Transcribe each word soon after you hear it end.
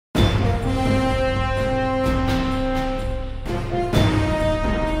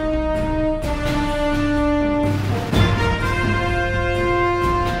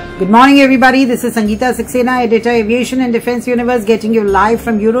Good morning everybody, this is Sangeeta Saxena, Editor, Aviation and Defence Universe, getting you live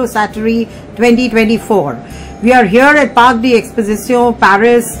from Eurosatory 2024. We are here at Parc d'Exposition,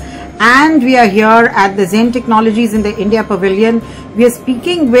 Paris, and we are here at the Zen Technologies in the India Pavilion. We are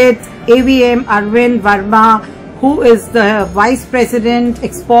speaking with AVM Arvind Verma, who is the Vice President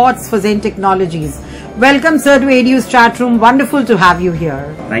Exports for Zen Technologies. Welcome sir to ADU's chat room. Wonderful to have you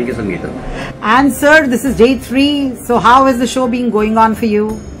here. Thank you, Sangeeta. And sir, this is day 3. So how has the show been going on for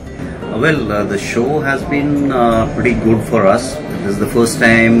you? The show has been pretty good for us. This is the first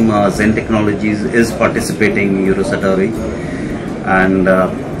time Zen Technologies is participating in Eurosatory, and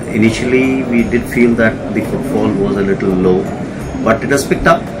initially we did feel that the footfall was a little low, but it has picked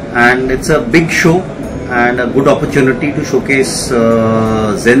up, and it's a big show and a good opportunity to showcase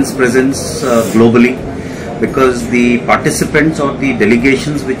Zen's presence globally, because the participants or the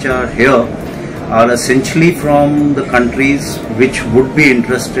delegations which are here are essentially from the countries which would be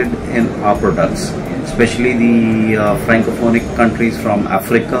interested in our products, especially the francophonic countries from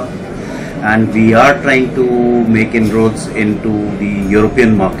Africa, and we are trying to make inroads into the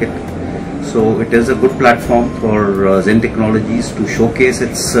European market. So it is a good platform for Zen Technologies to showcase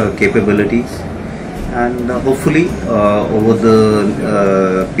its capabilities, and hopefully over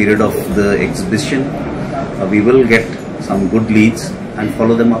the period of the exhibition we will get some good leads and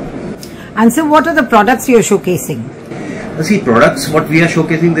follow them up. And so what are the products you are showcasing? See, products what we are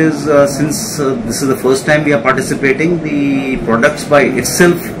showcasing is, since this is the first time we are participating, the products by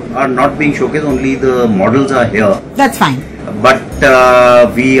itself are not being showcased, only the models are here. That's fine. But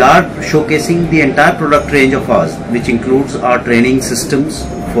we are showcasing the entire product range of ours, which includes our training systems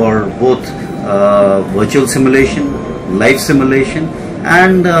for both virtual simulation, live simulation,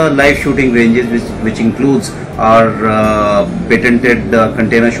 and live shooting ranges, which includes our patented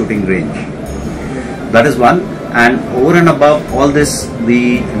container shooting range. That is one. And over and above all this,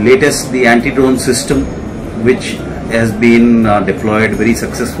 the latest, the anti-drone system, which has been deployed very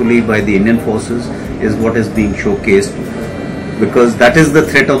successfully by the Indian forces, is what is being showcased, because that is the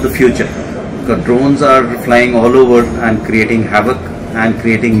threat of the future. The drones are flying all over and creating havoc and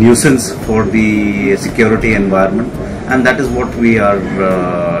creating nuisance for the security environment, and that is what we are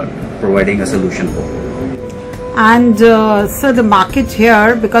providing a solution for. And sir, the market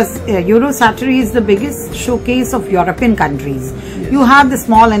here, because Eurosatory is the biggest showcase of European countries. Yes. You have the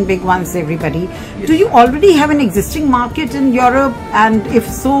small and big ones, everybody. Yes. Do you already have an existing market in Europe, and if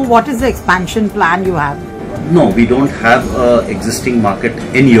so, what is the expansion plan you have? No, we don't have an existing market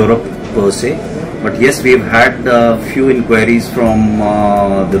in Europe per se, but yes, we've had a few inquiries from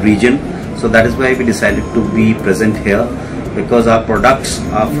the region, so that is why we decided to be present here, because our products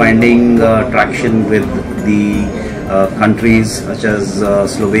are finding traction with the countries such as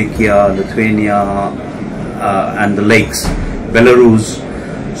Slovakia, Lithuania, and the likes, Belarus.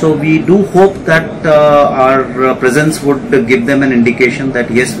 So we do hope that our presence would give them an indication that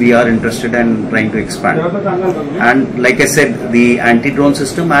yes, we are interested and trying to expand. And like I said, the anti-drone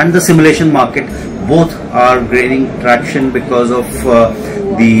system and the simulation market both are gaining traction because of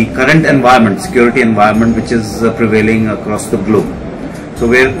the current environment, security environment, which is prevailing across the globe. So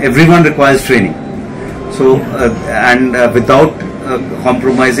where everyone requires training. So without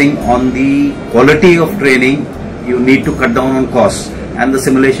compromising on the quality of training, you need to cut down on costs, and the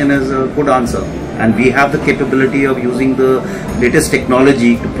simulation is a good answer. And we have the capability of using the latest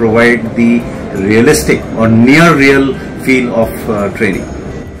technology to provide the realistic or near real feel of training.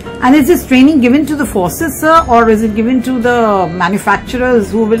 And is this training given to the forces, sir, or is it given to the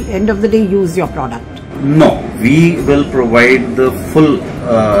manufacturers who will end of the day use your product? No, we will provide the full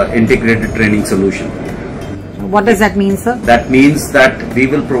integrated training solution. What does that mean, sir? That means that we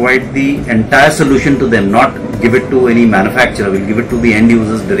will provide the entire solution to them, not give it to any manufacturer. We'll give it to the end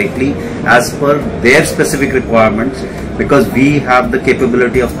users directly as per their specific requirements, because we have the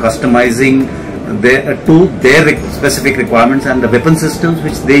capability of customizing to their specific requirements and the weapon systems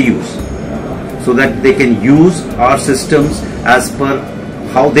which they use, so that they can use our systems as per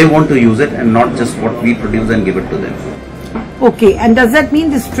how they want to use it, and not just what we produce and give it to them. Okay, and does that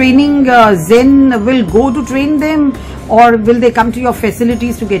mean this training Zen will go to train them, or will they come to your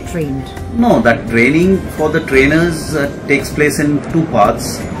facilities to get trained? No, that training for the trainers takes place in two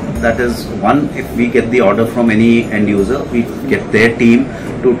parts. That is, one, if we get the order from any end user, we get their team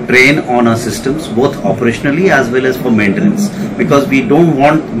to train on our systems, both operationally as well as for maintenance, because we don't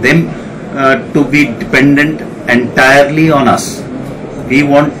want them to be dependent entirely on us. We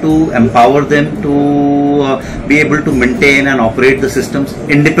want to empower them to be able to maintain and operate the systems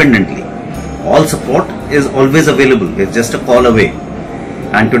independently. All support is always available, it's just a call away.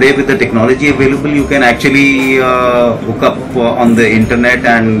 And today with the technology available, you can actually hook up on the internet,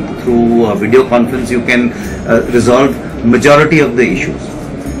 and through video conference you can resolve majority of the issues.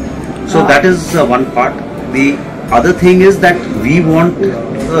 So that is one part. The other thing is that we want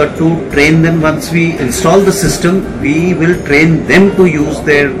to train them. Once we install the system, we will train them to use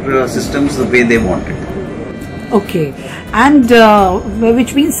their systems the way they want it. Okay, and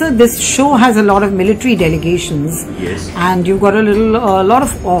which means this show has a lot of military delegations. Yes. And you've got a lot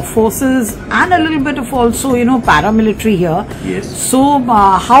of forces and a little bit of also, you know, paramilitary here. Yes. So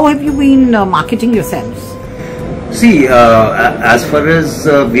how have you been marketing yourselves? See, as far as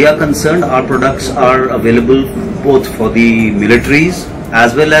we are concerned, our products are available both for the militaries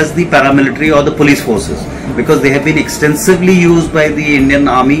as well as the paramilitary or the police forces, because they have been extensively used by the Indian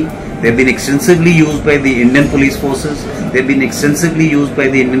Army. They've been extensively used by the Indian police forces. They've been extensively used by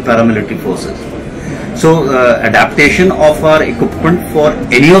the Indian paramilitary forces. So adaptation of our equipment for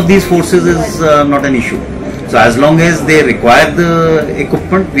any of these forces is not an issue. So as long as they require the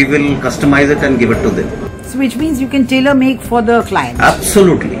equipment, we will customize it and give it to them. So which means you can tailor make for the client.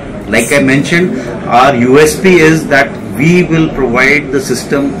 Absolutely. Like I mentioned, our USP is that we will provide the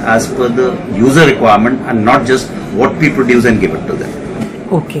system as per the user requirement and not just what we produce and give it to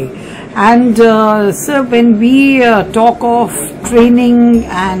them. Okay. And sir, when we talk of training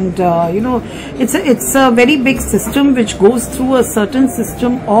and you know, it's a very big system which goes through a certain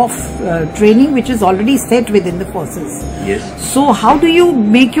system of training which is already set within the forces. Yes. So how do you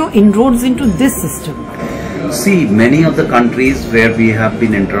make your inroads into this system? See, many of the countries where we have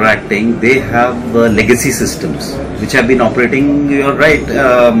been interacting, they have legacy systems which have been operating, you're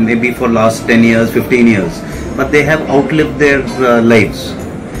right, maybe for last 10 years, 15 years, but they have outlived their lives.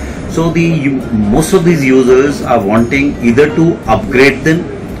 So most of these users are wanting either to upgrade them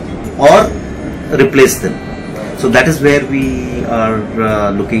or replace them. So that is where we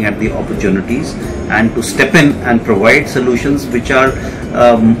are looking at the opportunities and to step in and provide solutions which are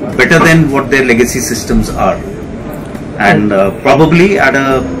better than what their legacy systems are, and probably at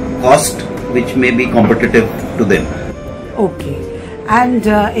a cost which may be competitive to them. Okay. And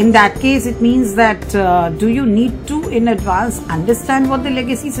in that case, it means that do you need to in advance understand what the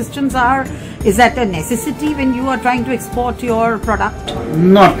legacy systems are? Is that a necessity when you are trying to export your product?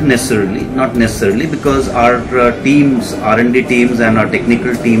 Not necessarily, because our teams, R&D teams and our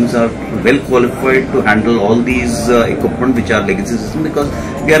technical teams are well qualified to handle all these equipment which are legacy systems, because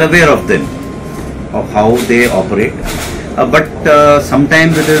we are aware of them, of how they operate. But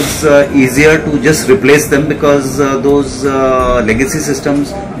sometimes it is easier to just replace them, because those legacy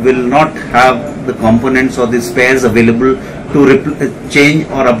systems will not have the components or the spares available to change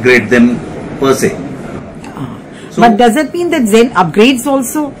or upgrade them per se. So, but does it mean that Zen upgrades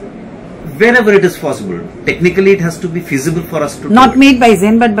also? Wherever it is possible. Technically it has to be feasible for us to not made by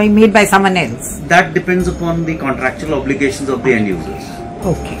Zen, but made by someone else. That depends upon the contractual obligations of the end users.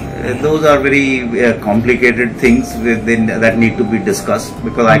 Okay. Those are very complicated things that need to be discussed,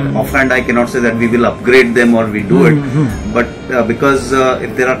 because offhand I cannot say that we will upgrade them or we do it, but because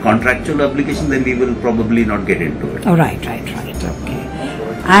if there are contractual obligations, then we will probably not get into it. Oh, right, okay.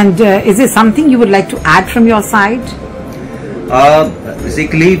 And is there something you would like to add from your side?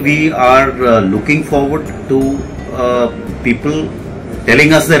 Basically, we are looking forward to people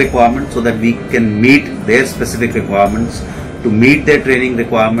telling us the requirements so that we can meet their specific requirements, to meet their training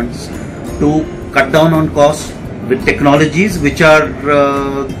requirements, to cut down on costs with technologies which are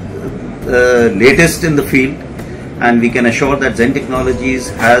latest in the field, and we can assure that Zen Technologies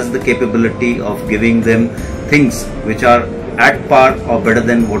has the capability of giving them things which are at par or better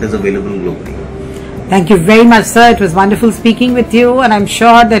than what is available globally. Thank you very much, sir. It was wonderful speaking with you, and I'm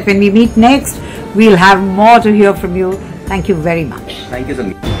sure that when we meet next, we'll have more to hear from you. Thank you very much. Thank you,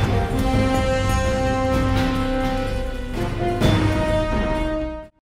 Sangeeta.